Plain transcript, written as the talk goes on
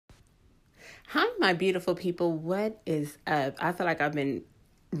my beautiful people, what is up? I feel like I've been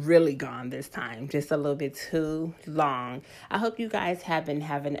really gone this time, just a little bit too long. I hope you guys have been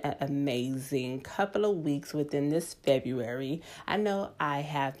having an amazing couple of weeks within this February. I know I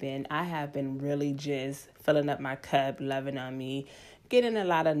have been. I have been really just filling up my cup, loving on me, getting a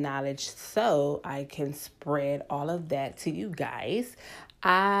lot of knowledge so I can spread all of that to you guys.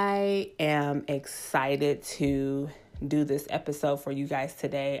 I am excited to do this episode for you guys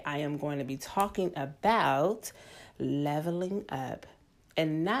today. I am going to be talking about leveling up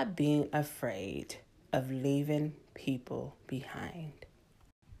and not being afraid of leaving people behind.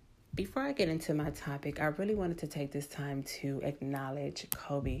 Before I get into my topic, I really wanted to take this time to acknowledge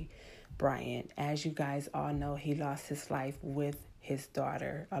Kobe Bryant. As you guys all know, he lost his life with his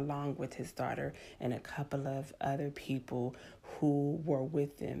daughter, along with his daughter and a couple of other people who were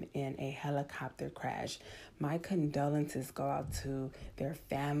with them in a helicopter crash. My condolences go out to their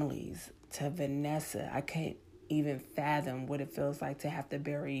families, to Vanessa. I can't even fathom what it feels like to have to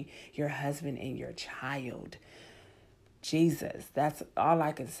bury your husband and your child. Jesus, that's all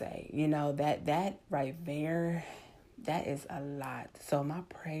I can say. You know, that right there, that is a lot. So my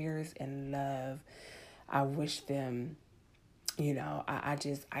prayers and love, I wish them,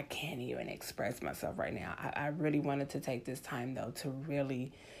 I can't even express myself right now. I really wanted to take this time, though, to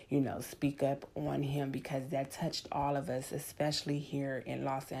really, speak up on him because that touched all of us, especially here in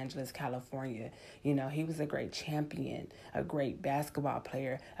Los Angeles, California. He was a great champion, a great basketball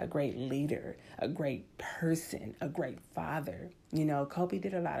player, a great leader, a great person, a great father. Kobe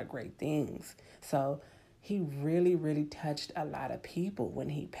did a lot of great things. So he really, really touched a lot of people when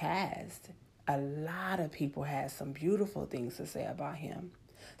he passed. A lot of people had some beautiful things to say about him.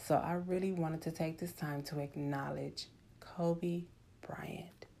 So I really wanted to take this time to acknowledge Kobe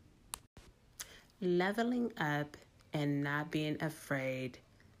Bryant. Leveling up and not being afraid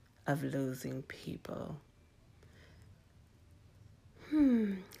of losing people.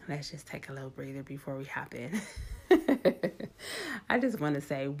 Let's just take a little breather before we hop in. I just want to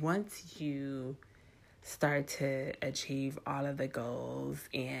say, once you start to achieve all of the goals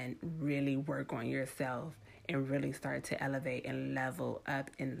and really work on yourself and really start to elevate and level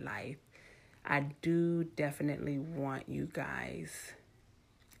up in life, I do definitely want you guys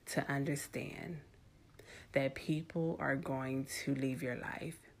to understand that people are going to leave your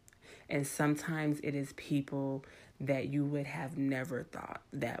life. And sometimes it is people that you would have never thought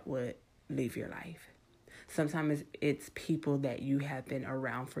that would leave your life. Sometimes it's people that you have been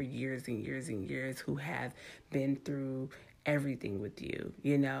around for years and years and years who have been through everything with you,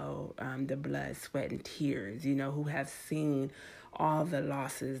 the blood, sweat, and tears, who have seen all the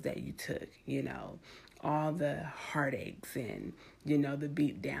losses that you took, all the heartaches and, the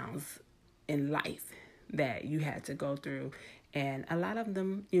beat downs in life that you had to go through. And a lot of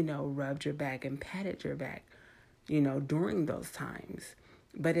them, rubbed your back and patted your back, during those times.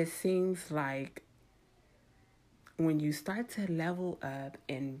 But it seems like when you start to level up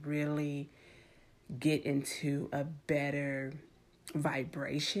and really get into a better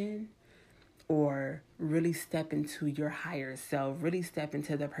vibration or really step into your higher self, really step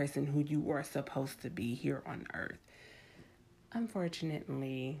into the person who you are supposed to be here on earth,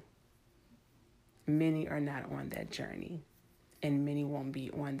 unfortunately, many are not on that journey and many won't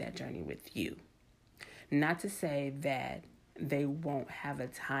be on that journey with you. Not to say that they won't have a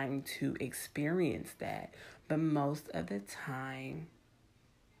time to experience that, but most of the time,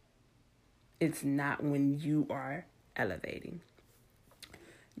 it's not when you are elevating.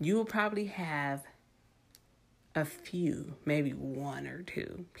 You will probably have a few, maybe one or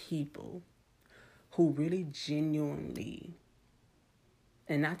two people who really genuinely,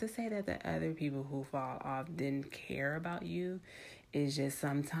 and not to say that the other people who fall off didn't care about you, it's just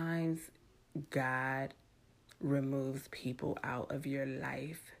sometimes God removes people out of your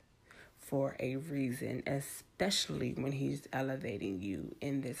life for a reason, especially when he's elevating you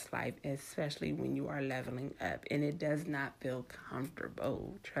in this life, especially when you are leveling up. And it does not feel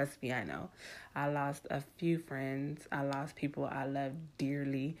comfortable. Trust me, I know. I lost a few friends. I lost people I love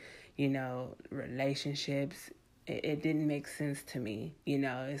dearly, relationships. It didn't make sense to me.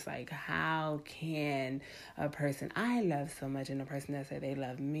 It's like, how can a person I love so much and a person that said they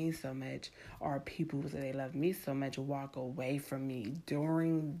love me so much, or people who say they love me so much, walk away from me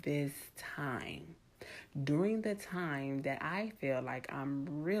during this time? During the time that I feel like I'm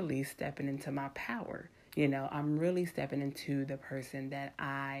really stepping into my power. I'm really stepping into the person that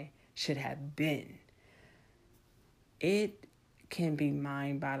I should have been. It can be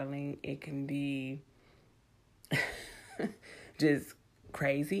mind-boggling. It can be just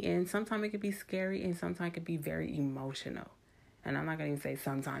crazy, and sometimes it could be scary, and sometimes it could be very emotional. And I'm not going to say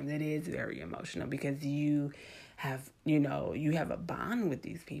sometimes, it is very emotional because you have a bond with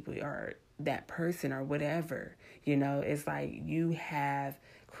these people or that person or whatever. It's like you have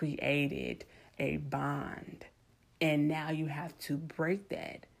created a bond and now you have to break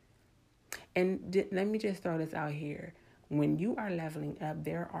that. And let me just throw this out here. When you are leveling up,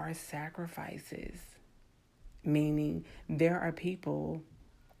 there are sacrifices, meaning there are people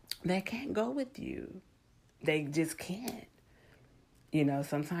that can't go with you. They just can't.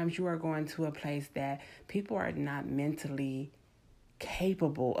 Sometimes you are going to a place that people are not mentally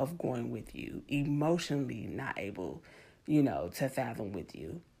capable of going with you, emotionally not able, to fathom with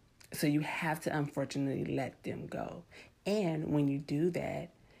you. So you have to unfortunately let them go. And when you do that,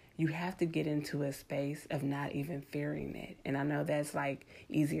 you have to get into a space of not even fearing it. And I know that's like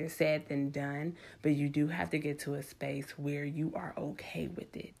easier said than done, but you do have to get to a space where you are okay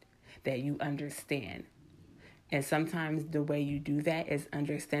with it, that you understand. And sometimes the way you do that is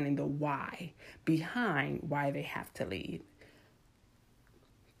understanding the why behind why they have to leave.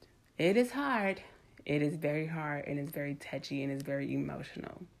 It is hard. It is very hard and it's very touchy and it's very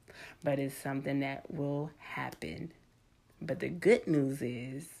emotional. But it's something that will happen. But the good news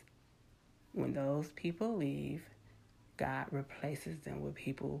is when those people leave, God replaces them with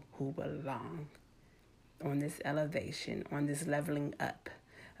people who belong on this elevation, on this leveling up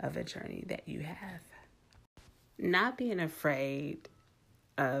of a journey that you have. Not being afraid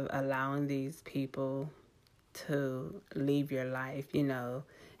of allowing these people to leave your life,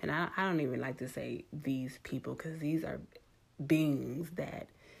 and I don't even like to say these people because these are beings that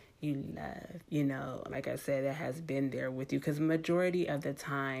you love, like I said, that has been there with you, because majority of the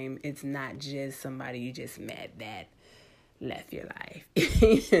time it's not just somebody you just met that left your life.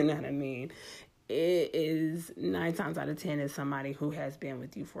 You know what I mean? It is 9 times out of 10 is somebody who has been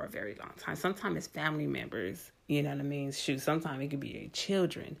with you for a very long time. Sometimes it's family members, you know what I mean? Shoot, sometimes it could be your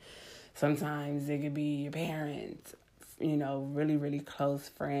children. Sometimes it could be your parents, really, really close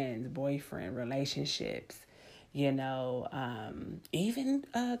friends, boyfriend, relationships, even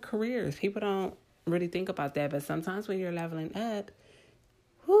careers. People don't really think about that, but sometimes when you're leveling up,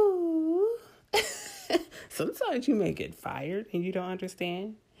 sometimes you may get fired and you don't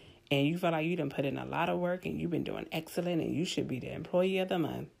understand. And you feel like you done put in a lot of work and you've been doing excellent and you should be the employee of the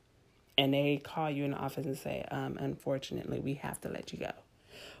month. And they call you in the office and say, unfortunately, we have to let you go.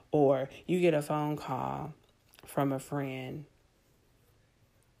 Or you get a phone call from a friend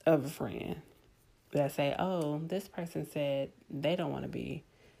of a friend that say, oh, this person said they don't want to be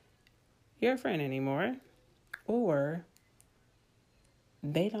your friend anymore. Or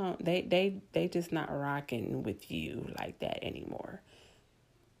they just not rocking with you like that anymore.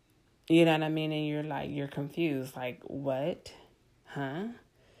 You know what I mean? And you're confused. Like, what? Huh?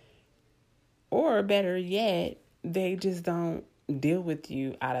 Or better yet, they just don't deal with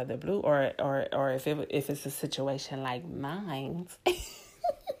you out of the blue. Or if it's a situation like mine,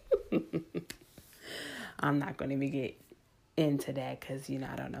 I'm not going to even get into that because,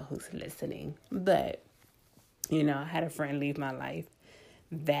 I don't know who's listening. But, I had a friend leave my life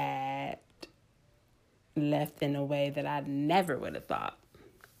that left in a way that I never would have thought.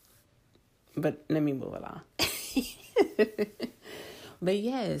 But let me move along. But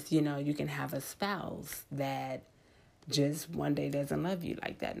yes, you can have a spouse that just one day doesn't love you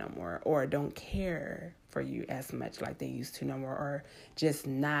like that no more, or don't care for you as much like they used to no more, or just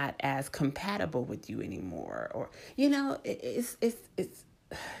not as compatible with you anymore, or it's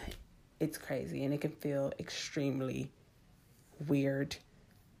crazy, and it can feel extremely weird.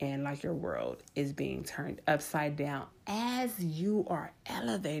 And like your world is being turned upside down as you are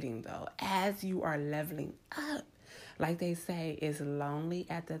elevating, though, as you are leveling up. Like they say, it's lonely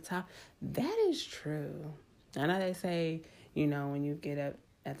at the top. That is true. I know they say, when you get up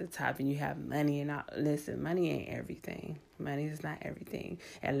at the top and you have money and all. Listen, money ain't everything. Money is not everything.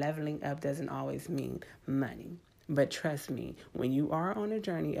 And leveling up doesn't always mean money. But trust me, when you are on a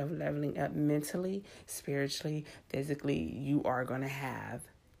journey of leveling up mentally, spiritually, physically, you are going to have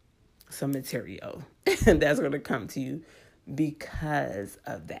some material that's going to come to you because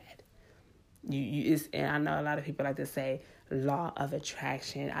of that. And I know a lot of people like to say law of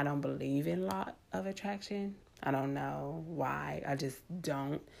attraction. I don't believe in law of attraction. I don't know why. I just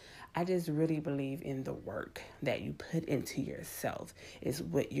don't. I just really believe in the work that you put into yourself is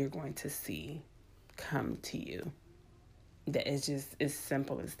what you're going to see come to you. That is just as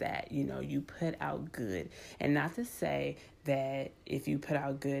simple as that. You put out good. And not to say that if you put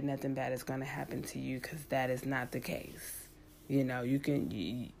out good, nothing bad is going to happen to you, because that is not the case. You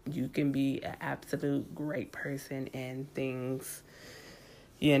can be an absolute great person, and things,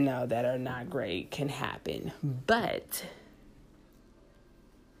 that are not great can happen. But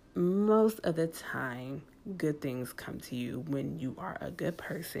most of the time, good things come to you when you are a good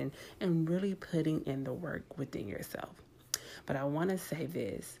person and really putting in the work within yourself. But I want to say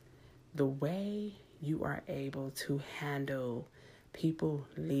this, the way you are able to handle people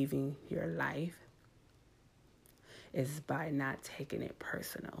leaving your life is by not taking it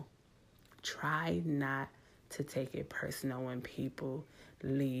personal. Try not to take it personal when people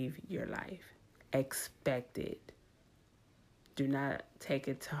leave your life. Expect it. Do not take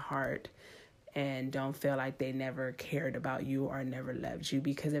it to heart and don't feel like they never cared about you or never loved you,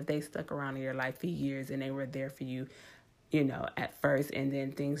 because if they stuck around in your life for years and they were there for you, at first, and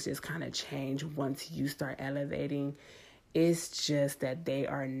then things just kind of change once you start elevating, it's just that they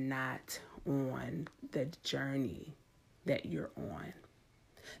are not on the journey that you're on.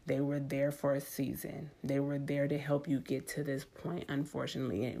 They were there for a season. They were there to help you get to this point,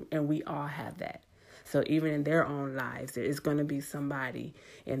 unfortunately, and we all have that. So even in their own lives, there is going to be somebody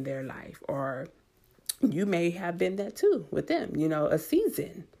in their life, or you may have been that too with them, a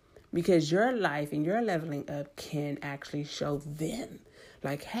season, because your life and your leveling up can actually show them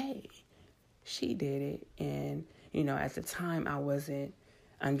like, hey, she did it. And, at the time I wasn't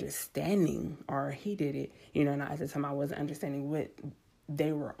understanding, or he did it, not at the time I wasn't understanding what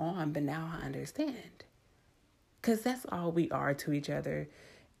they were on, but now I understand. Because that's all we are to each other,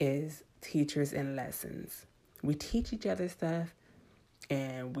 is teachers and lessons. We teach each other stuff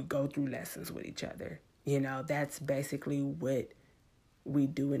and we go through lessons with each other. That's basically what we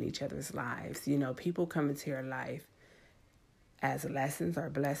do in each other's lives. People come into your life as lessons or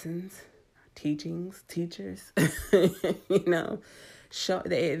blessings, teachings, teachers,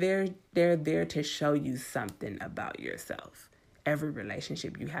 they're there to show you something about yourself. Every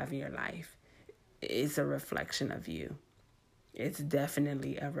relationship you have in your life is a reflection of you. It's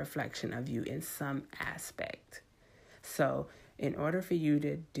definitely a reflection of you in some aspect. So in order for you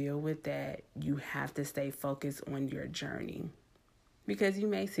to deal with that, you have to stay focused on your journey, because you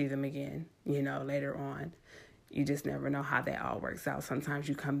may see them again, later on. You just never know how that all works out. Sometimes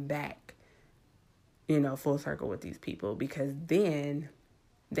you come back, full circle with these people, because then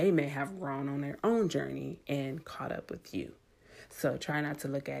they may have grown on their own journey and caught up with you. So try not to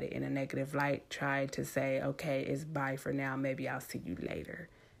look at it in a negative light. Try to say, okay, it's bye for now. Maybe I'll see you later,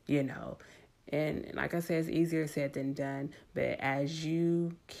 And like I said, it's easier said than done. But as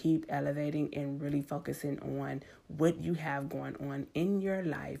you keep elevating and really focusing on what you have going on in your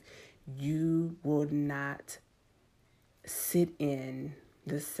life, you will not sit in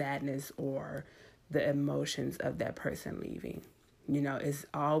the sadness or the emotions of that person leaving. It's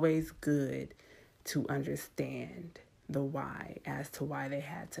always good to understand the why as to why they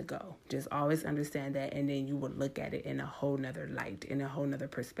had to go. Just always understand that, and then you will look at it in a whole nother light, in a whole nother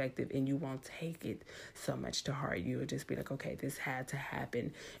perspective, and you won't take it so much to heart. You will just be like, okay, this had to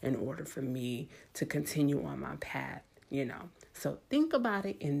happen in order for me to continue on my path, So think about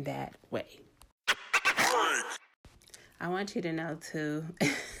it in that way. I want you to know too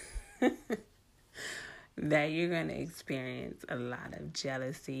that you're going to experience a lot of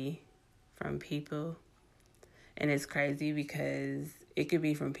jealousy from people. And it's crazy because it could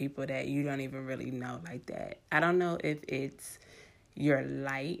be from people that you don't even really know like that. I don't know if it's your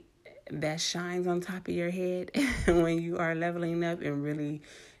light that shines on top of your head when you are leveling up and really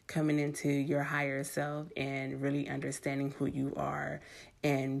coming into your higher self and really understanding who you are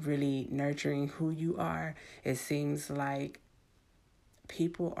and really nurturing who you are. It seems like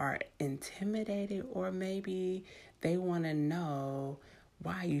people are intimidated, or maybe they want to know,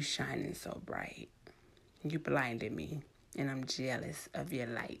 why are you shining so bright? You blinded me, and I'm jealous of your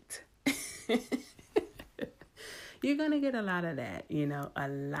light. You're going to get a lot of that, a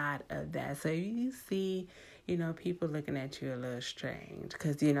lot of that. So you see, people looking at you a little strange,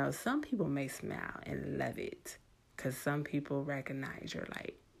 because, some people may smile and love it, because some people recognize your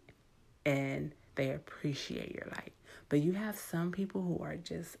light and they appreciate your light. But you have some people who are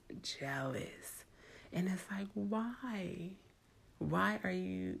just jealous, and it's like, why? Why are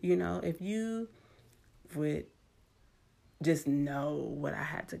you, if you would just know what I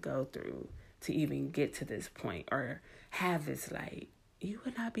had to go through to even get to this point or have this light, you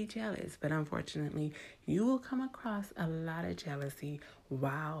would not be jealous. But unfortunately, you will come across a lot of jealousy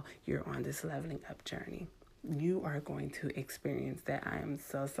while you're on this leveling up journey. You are going to experience that. I am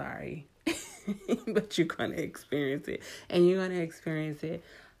so sorry, but you're going to experience it, and you're going to experience it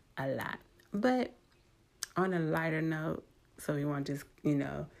a lot. But on a lighter note, so we want to just,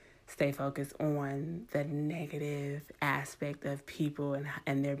 stay focused on the negative aspect of people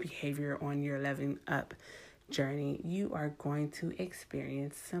and their behavior on your leveling up journey, you are going to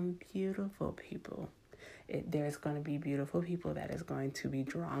experience some beautiful people. There's going to be beautiful people that is going to be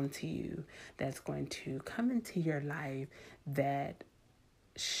drawn to you, that's going to come into your life, that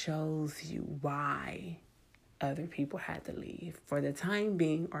shows you why other people had to leave for the time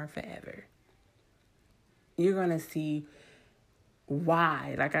being or forever. You're going to see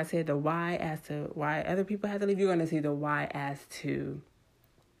why, like I said, the why as to why other people had to leave. You're going to see the why as to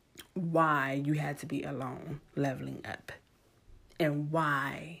why you had to be alone, leveling up, and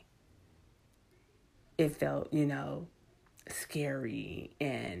why it felt, scary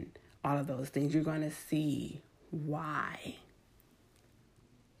and all of those things. You're going to see why.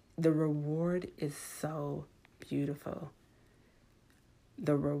 The reward is so beautiful.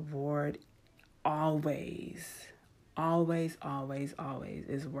 The reward always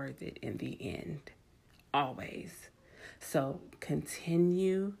is worth it in the end. Always. So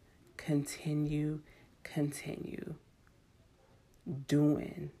continue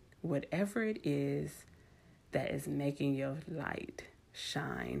doing whatever it is that is making your light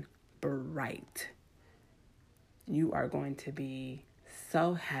shine bright. You are going to be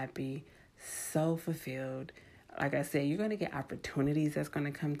so happy, so fulfilled. Like I said, you're going to get opportunities that's going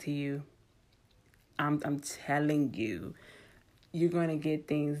to come to you. I'm telling you, you're going to get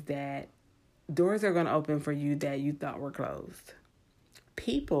things that doors are going to open for you that you thought were closed.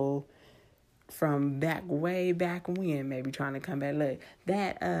 People from way back when maybe trying to come back. Look,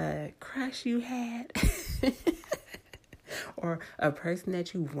 that crush you had or a person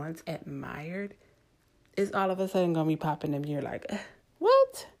that you once admired is all of a sudden going to be popping up. You're like,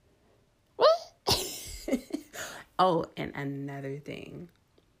 what? Oh, and another thing.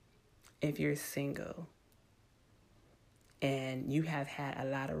 If you're single and you have had a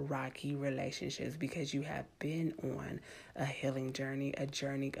lot of rocky relationships because you have been on a healing journey, a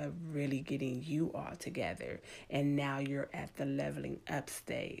journey of really getting you all together, and now you're at the leveling up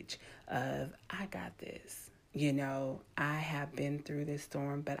stage of, I got this. I have been through this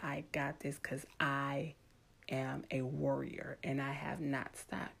storm, but I got this because I am a warrior and I have not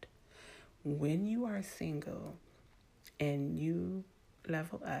stopped. When you are single and you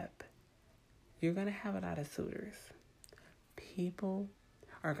level up, you're going to have a lot of suitors. People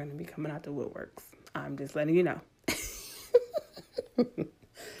are going to be coming out the woodworks. I'm just letting you know.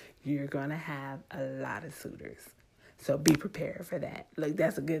 You're going to have a lot of suitors. So be prepared for that. Look,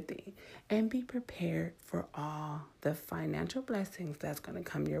 that's a good thing. And be prepared for all the financial blessings that's going to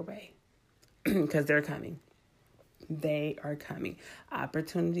come your way. Because they're coming. They are coming.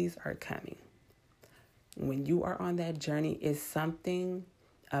 Opportunities are coming. When you are on that journey, it's something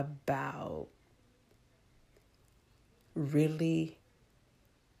about really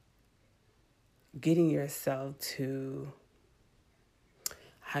getting yourself to,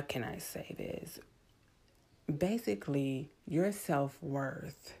 how can I say this? Basically, your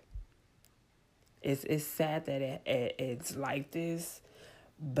self-worth. It's sad that it's like this,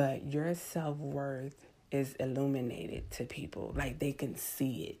 but your self-worth is illuminated to people. Like, they can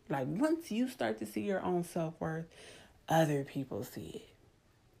see it. Like, once you start to see your own self-worth, other people see it.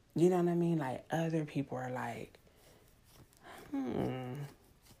 You know what I mean? Like, other people are like,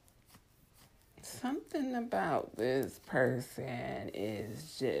 something about this person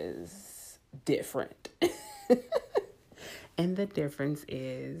is just different. And the difference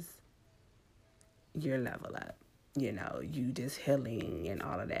is your level up. You just healing and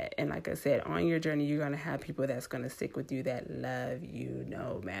all of that. And like I said, on your journey, you're going to have people that's going to stick with you, that love you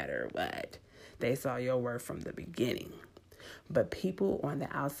no matter what. They saw your worth from the beginning. But people on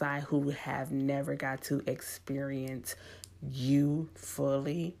the outside who have never got to experience you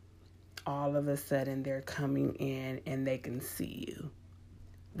fully, all of a sudden they're coming in and they can see you.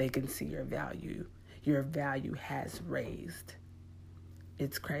 They can see your value. Your value has raised.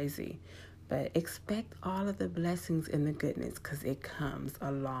 It's crazy. But expect all of the blessings and the goodness, because it comes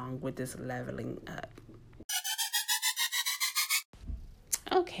along with this leveling up.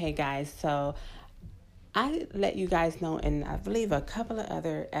 Okay, guys, so I let you guys know in, I believe, a couple of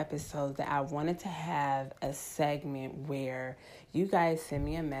other episodes that I wanted to have a segment where you guys send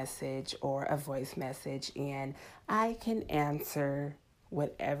me a message or a voice message and I can answer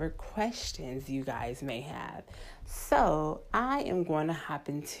whatever questions you guys may have. So I am going to hop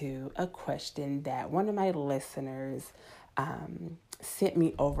into a question that one of my listeners sent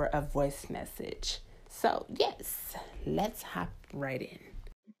me over a voice message. So yes, let's hop right in.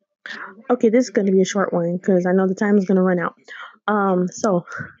 Okay, this is going to be a short one because I know the time is going to run out. So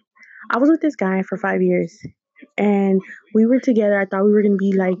I was with this guy for 5 years, and we were together. I thought we were going to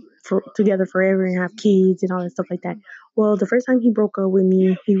be like together forever and have kids and all that stuff like that. Well, the first time he broke up with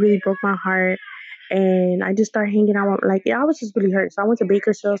me, he really broke my heart, And I just started hanging out with, like, I was just really hurt. So I went to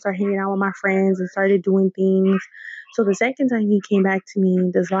Bakersfield, started hanging out with my friends and started doing things. So the second time he came back to me,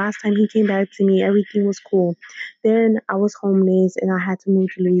 this last time he came back to me, everything was cool. Then I was homeless and I had to move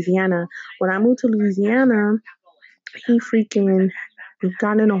to Louisiana. When I moved to Louisiana, he freaking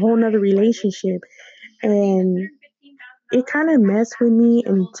got in a whole nother relationship. And it kind of messed with me,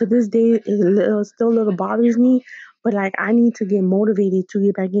 and to this day still a little bothers me, but like I need to get motivated to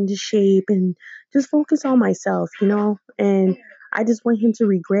get back into shape and just focus on myself, and I just want him to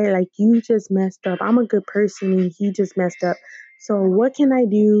regret, like, you just messed up. I'm a good person and he just messed up. So what can I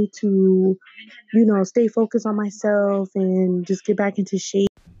do to stay focused on myself and just get back into shape?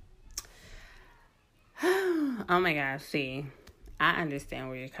 Oh my gosh, see, I understand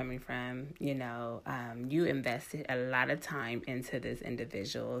where you're coming from. You invested a lot of time into this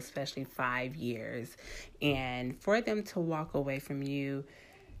individual, especially 5 years. And for them to walk away from you,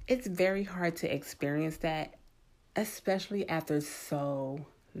 it's very hard to experience that, especially after so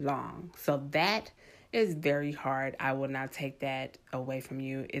long. So that is very hard. I will not take that away from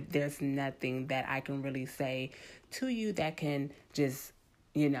you. There's nothing that I can really say to you that can just,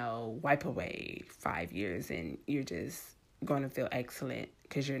 wipe away 5 years and you're just going to feel excellent,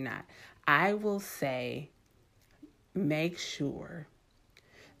 because you're not. I will say, make sure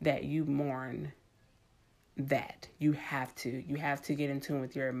that you mourn that. You have to get in tune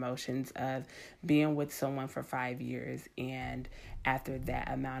with your emotions of being with someone for 5 years, and after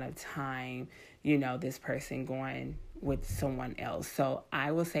that amount of time, this person going with someone else. So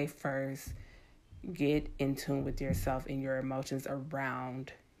I will say, first, get in tune with yourself and your emotions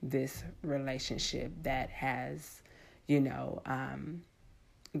around this relationship that has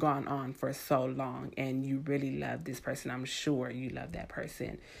gone on for so long, and you really love this person. I'm sure you love that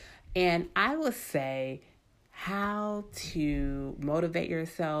person. And I will say, how to motivate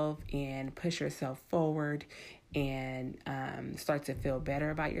yourself and push yourself forward and start to feel better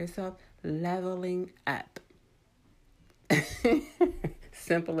about yourself: leveling up.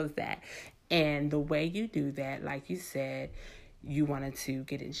 Simple as that. And the way you do that, like you said, you wanted to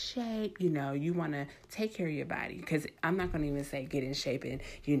get in shape, you want to take care of your body. Because I'm not going to even say get in shape and,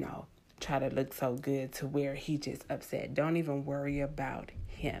 try to look so good to where he just upset. Don't even worry about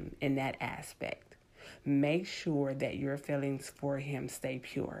him in that aspect. Make sure that your feelings for him stay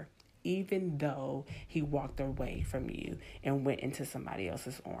pure, even though he walked away from you and went into somebody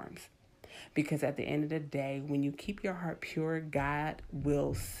else's arms. Because at the end of the day, when you keep your heart pure, God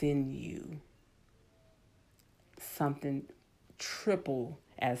will send you something triple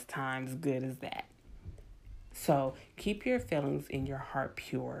as times good as that. So keep your feelings in your heart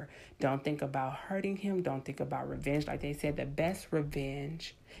pure. Don't think about hurting him. Don't think about revenge. Like they said, the best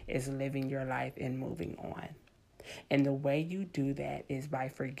revenge is living your life and moving on. And the way you do that is by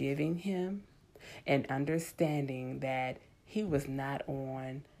forgiving him and understanding that he was not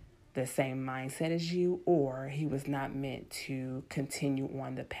on the same mindset as you, or he was not meant to continue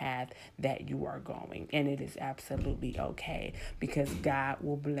on the path that you are going. And it is absolutely okay, because God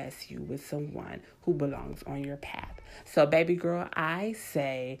will bless you with someone who belongs on your path. So baby girl, I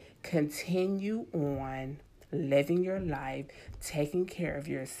say continue on living your life, taking care of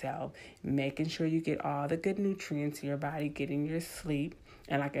yourself, making sure you get all the good nutrients in your body, getting your sleep,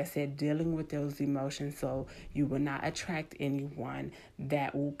 and like I said, dealing with those emotions so you will not attract anyone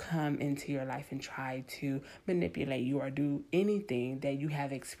that will come into your life and try to manipulate you or do anything that you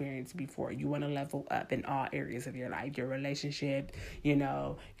have experienced before. You want to level up in all areas of your life, your relationship,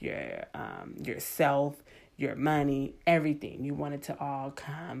 yourself, your money, everything. You want it to all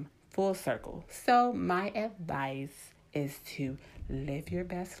come full circle. So my advice is to live your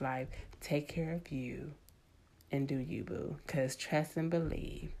best life, take care of you, and do you, boo. Because trust and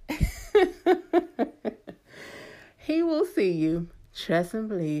believe. He will see you. Trust and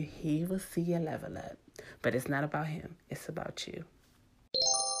believe he will see you level up. But it's not about him. It's about you.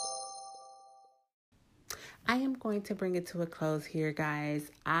 I am going to bring it to a close here,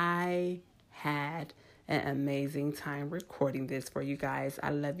 guys. I had an amazing time recording this for you guys.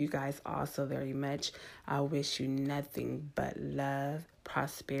 I love you guys all so very much. I wish you nothing but love,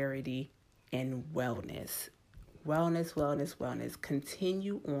 prosperity, and wellness. Wellness, wellness, wellness.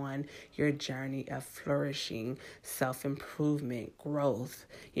 Continue on your journey of flourishing, self-improvement, growth.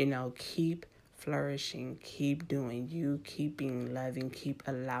 Keep flourishing, keep doing you, keep being loving, keep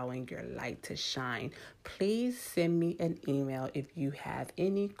allowing your light to shine. Please send me an email if you have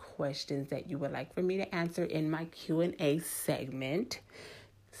any questions that you would like for me to answer in my Q&A segment.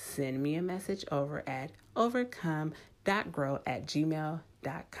 Send me a message over at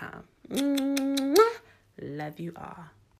overcome.grow@gmail.com. Love you all.